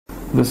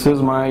This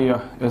is my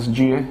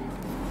SGA,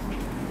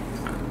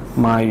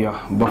 my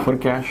buffer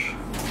cache,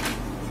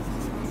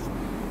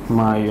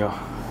 my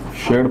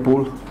shared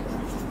pool,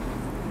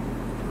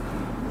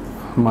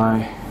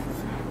 my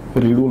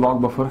redo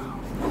log buffer,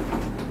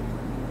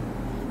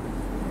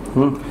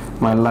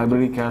 my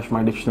library cache,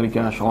 my dictionary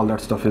cache, all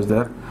that stuff is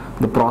there.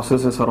 The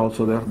processes are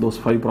also there, those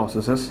 5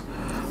 processes.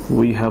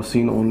 We have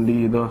seen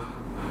only the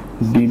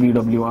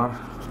DBWR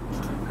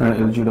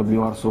and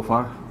LGWR so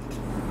far.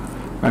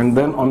 And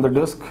then on the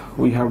disk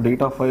we have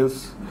data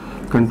files,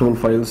 control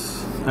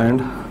files,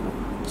 and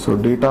so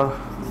data,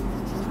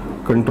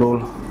 control,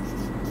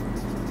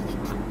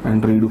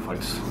 and redo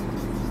files.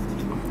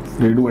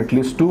 Redo at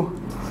least 2,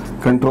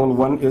 control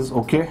 1 is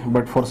okay,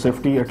 but for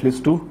safety at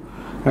least 2,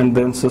 and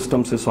then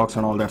system, sysocs,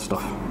 and all that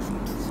stuff.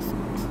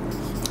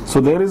 So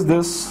there is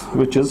this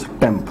which is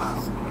temp.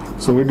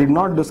 So we did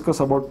not discuss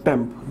about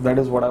temp. That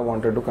is what I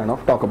wanted to kind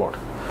of talk about.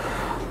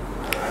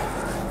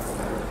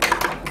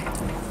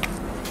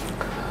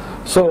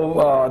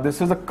 So this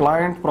is a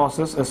client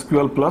process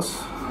SQL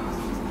plus,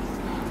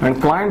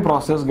 and client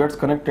process gets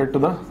connected to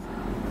the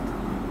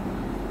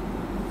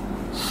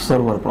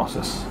server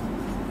process.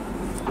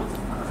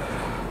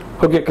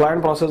 Okay,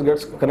 client process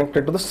gets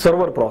connected to the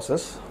server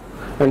process,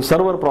 and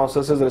server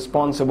process is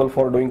responsible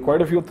for doing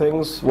quite a few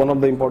things. One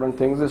of the important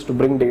things is to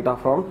bring data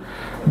from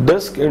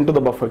disk into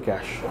the buffer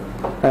cache.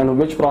 And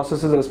which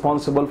process is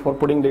responsible for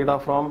putting data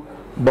from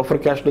buffer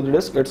cache to the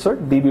disk? It's a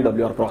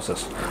DBWR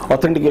process.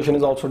 Authentication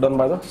is also done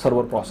by the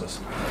server process.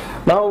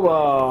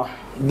 Now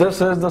this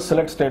is the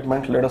select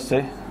statement. Let us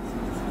say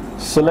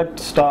select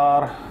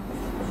star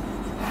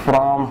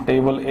from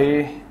table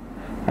A,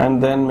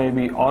 and then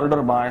maybe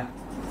order by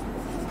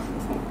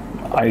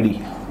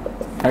ID.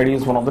 ID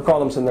is one of the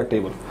columns in that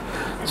table.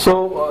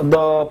 So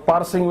the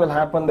parsing will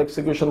happen, the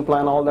execution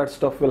plan, all that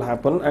stuff will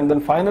happen, and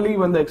then finally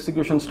when the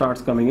execution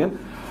starts coming in,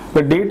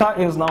 the data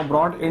is now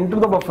brought into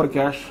the buffer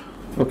cache.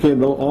 Okay,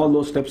 though all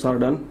those steps are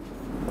done,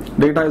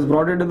 data is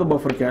brought into the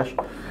buffer cache,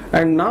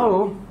 and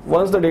now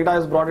once the data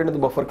is brought into the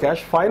buffer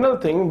cache, final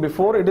thing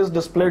before it is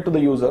displayed to the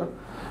user,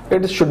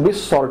 it should be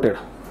sorted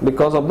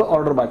because of the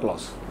order by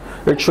clause.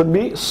 It should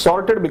be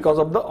sorted because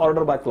of the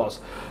order by clause.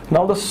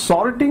 Now the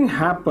sorting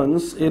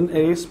happens in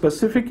a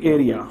specific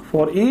area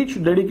for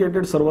each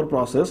dedicated server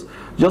process.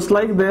 Just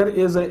like there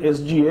is a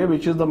SGA,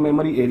 which is the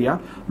memory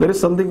area, there is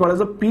something called as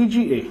a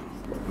PGA.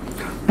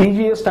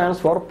 PGA stands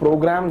for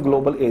Program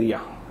Global Area.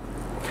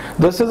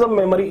 This is a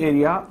memory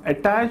area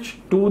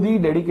attached to the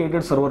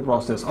dedicated server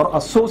process, or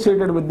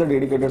associated with the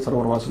dedicated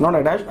server process. Not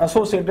attached,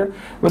 associated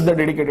with the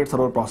dedicated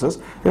server process.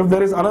 If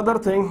there is another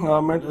thing,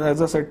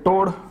 as I said,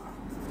 Toad,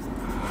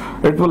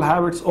 it will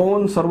have its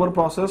own server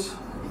process,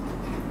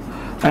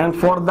 and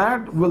for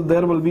that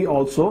there will be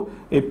also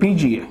a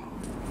PGA.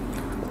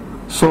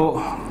 So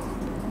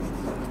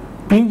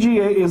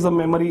PGA is a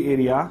memory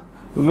area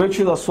which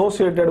is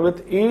associated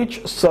with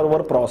each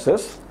server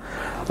process.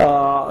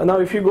 Now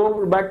if you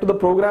go back to the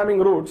programming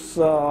roots,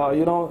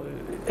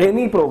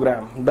 any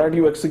program that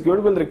you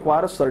execute will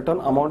require a certain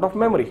amount of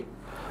memory.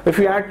 If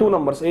you add 2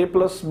 numbers, a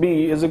plus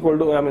b is equal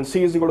to,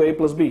 c is equal to a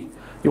plus b,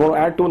 you want to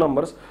add 2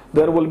 numbers,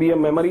 there will be a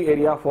memory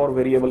area for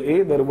variable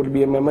a, there will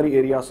be a memory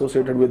area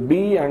associated with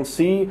b and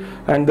c,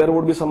 and there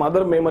would be some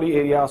other memory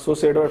area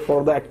associated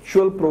for the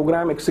actual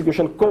program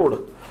execution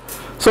code.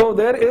 So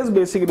there is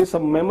basically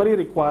some memory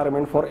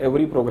requirement for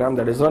every program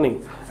that is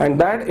running, and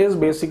that is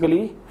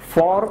basically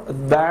for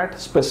that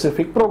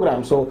specific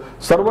program. So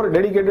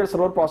dedicated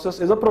server process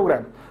is a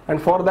program,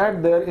 and for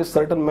that there is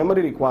certain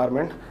memory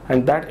requirement,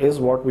 and that is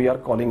what we are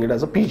calling it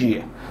as a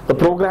PGA, the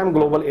Program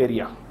Global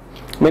Area.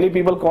 Many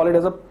people call it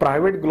as a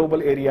private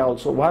global area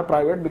also. Why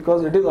private?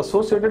 Because it is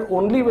associated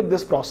only with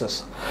this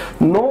process.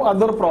 No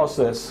other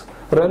process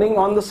running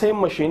on the same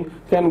machine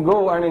can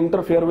go and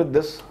interfere with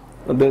this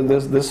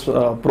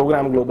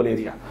program global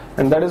area,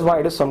 and that is why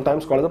it is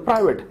sometimes called as a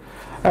private.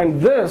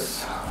 And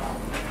this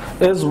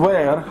is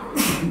where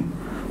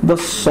the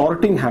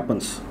sorting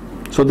happens.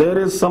 So there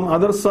is some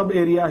other sub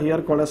area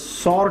here called as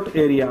sort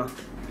area.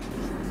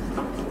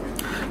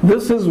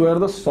 This is where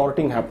the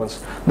sorting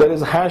happens. There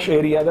is hash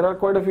area. There are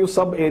quite a few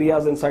sub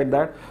areas inside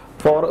that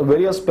for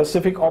various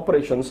specific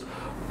operations.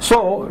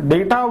 So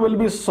data will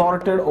be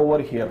sorted over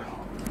here.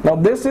 Now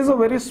this is a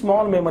very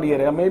small memory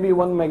area, maybe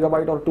 1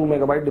 megabyte or 2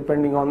 megabyte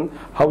depending on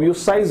how you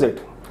size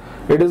it.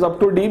 It is up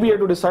to DBA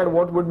to decide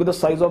what would be the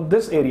size of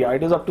this area.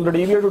 It is up to the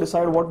DBA to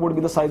decide what would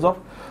be the size of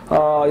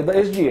the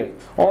SGA.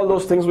 All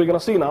those things we're going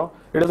to see now.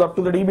 It is up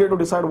to the DBA to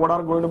decide what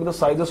are going to be the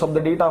sizes of the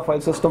data file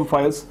system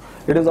files.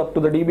 It is up to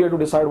the DBA to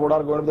decide what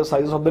are going to be the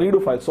sizes of the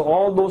redo files. So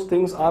all those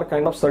things are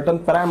kind of certain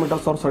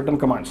parameters or certain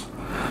commands.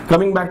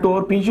 Coming back to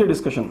our PGA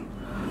discussion.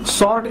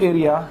 Sort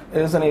area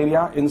is an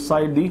area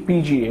inside the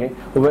PGA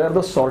where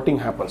the sorting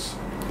happens.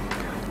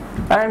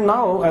 And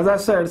now, as I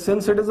said,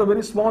 since it is a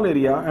very small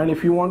area, and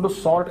if you want to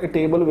sort a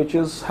table which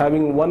is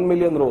having 1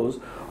 million rows,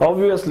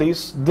 obviously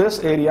this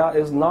area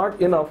is not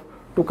enough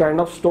to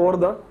kind of store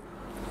the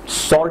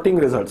sorting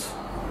results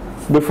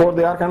before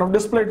they are kind of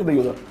displayed to the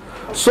user.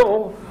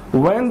 So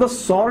when the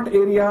sort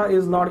area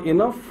is not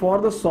enough for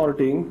the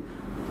sorting,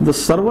 the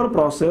server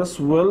process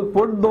will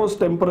put those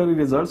temporary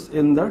results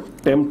in the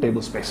temp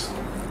table space.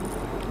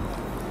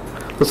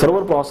 The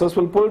server process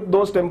will put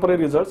those temporary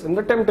results in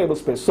the temp table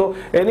space. So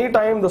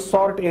anytime the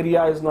sort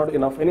area is not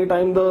enough,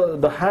 anytime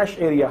the hash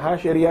area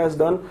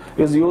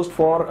is used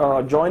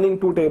for joining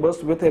two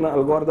tables within an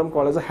algorithm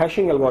called as a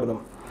hashing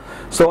algorithm.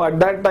 So at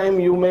that time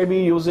you may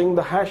be using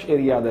the hash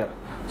area there.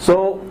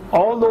 So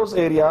all those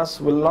areas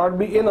will not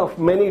be enough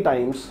many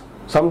times.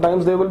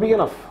 Sometimes they will be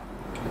enough,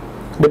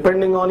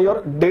 depending on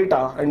your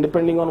data and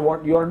depending on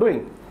what you are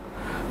doing.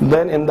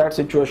 Then in that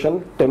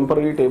situation,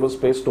 temporary table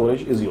space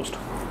storage is used.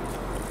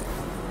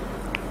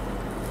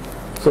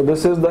 So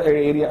this is the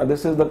area,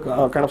 this is the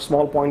kind of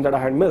small point that I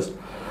had missed.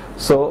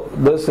 So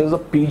this is a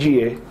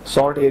PGA,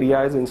 sort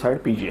area is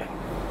inside PGA.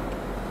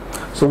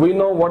 So we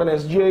know what an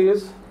SGA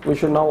is, we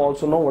should now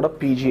also know what a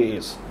PGA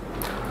is.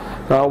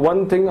 Now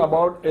one thing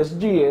about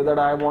SGA that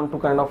I want to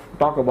kind of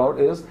talk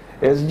about is,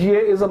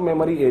 SGA is a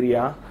memory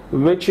area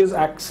which is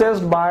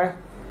accessed by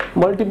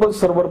multiple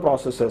server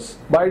processes,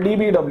 by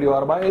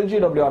DBWR, by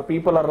LGWR.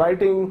 People are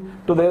writing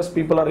to this,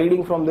 people are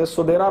reading from this.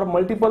 So there are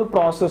multiple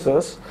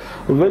processes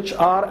which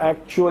are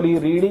actually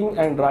reading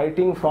and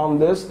writing from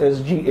this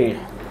SGA.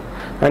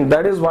 And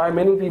that is why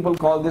many people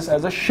call this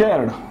as a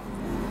shared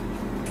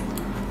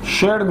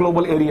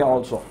global area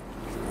also,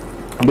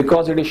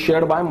 because it is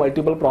shared by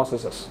multiple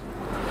processes.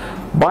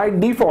 By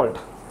default,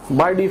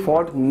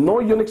 no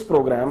Unix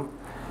program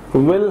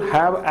will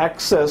have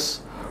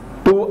access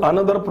to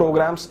another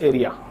program's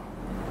area.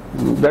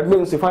 That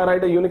means if I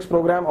write a Unix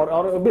program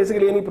or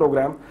basically any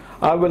program,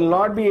 I will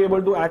not be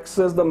able to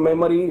access the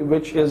memory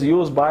which is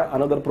used by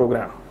another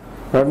program.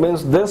 That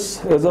means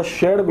this is a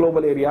shared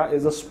global area,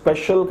 is a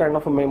special kind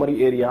of a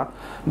memory area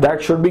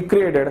that should be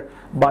created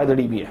by the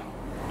DBA.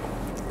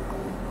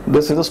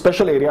 This is a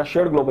special area,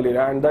 shared global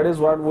area, and that is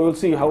what we will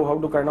see how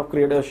to kind of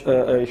create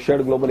a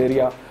shared global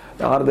area.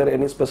 Are there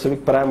any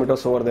specific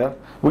parameters over there?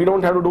 We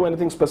don't have to do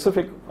anything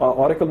specific,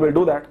 Oracle will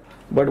do that,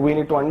 but we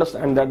need to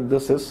understand that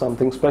this is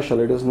something special.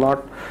 It is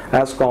not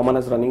as common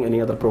as running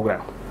any other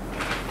program.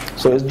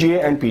 So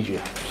SGA and PGA.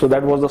 So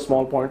that was the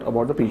small point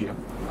about the PGA.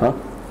 Huh?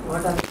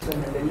 What happens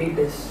when the delete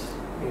is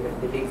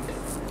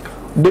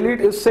delete?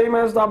 Delete is same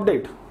as the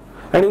update.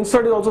 And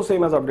insert is also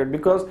same as update,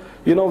 because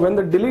you know when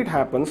the delete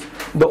happens,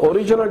 the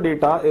original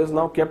data is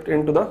now kept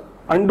into the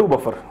undo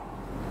buffer.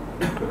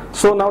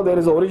 So now there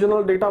is the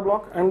original data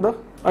block and the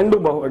undo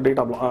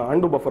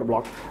buffer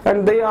block,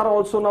 and they are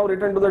also now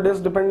written to the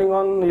disk depending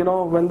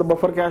on when the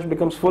buffer cache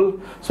becomes full.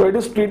 So it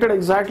is treated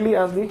exactly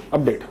as the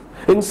update.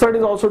 Insert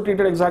is also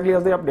treated exactly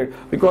as the update,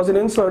 because in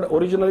insert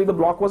originally the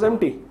block was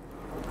empty,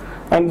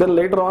 and then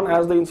later on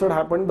as the insert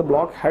happened, the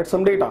block had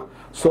some data.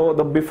 So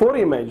the before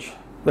image,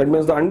 that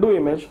means the undo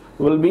image,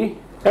 will be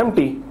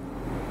empty,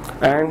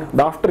 and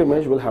the after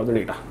image will have the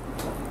data.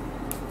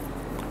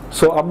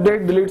 So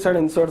update, deletes and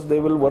inserts, they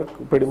will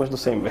work pretty much the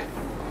same way.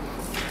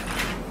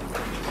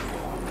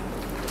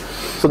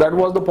 So that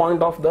was the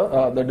point of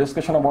the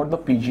discussion about the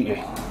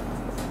PGA.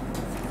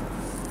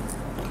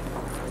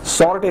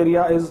 Sort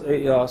area is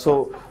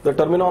so the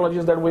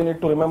terminologies that we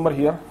need to remember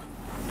here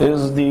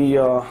is the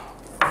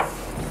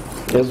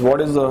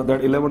what is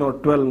that 11 or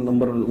 12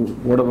 number,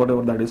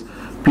 whatever that is.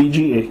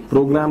 PGA,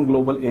 program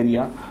global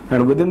area,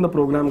 and within the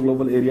program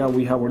global area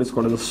we have what is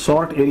called as a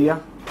sort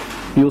area,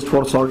 used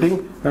for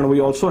sorting, and we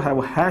also have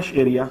a hash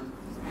area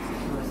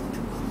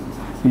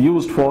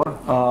used for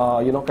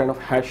kind of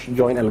hash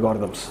join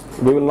algorithms.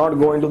 We will not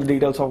go into the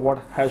details of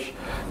what hash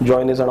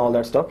join is and all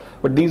that stuff,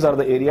 but these are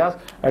the areas.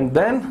 And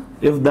then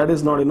if that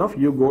is not enough,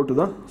 you go to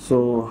the,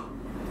 so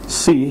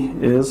C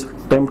is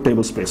temp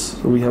table space.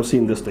 So we have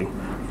seen this thing,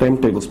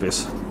 temp table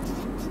space.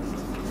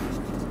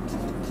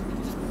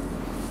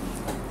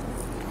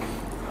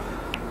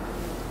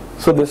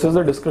 So this is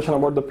the discussion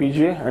about the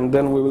PGA, and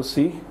then we will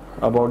see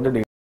about the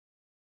data.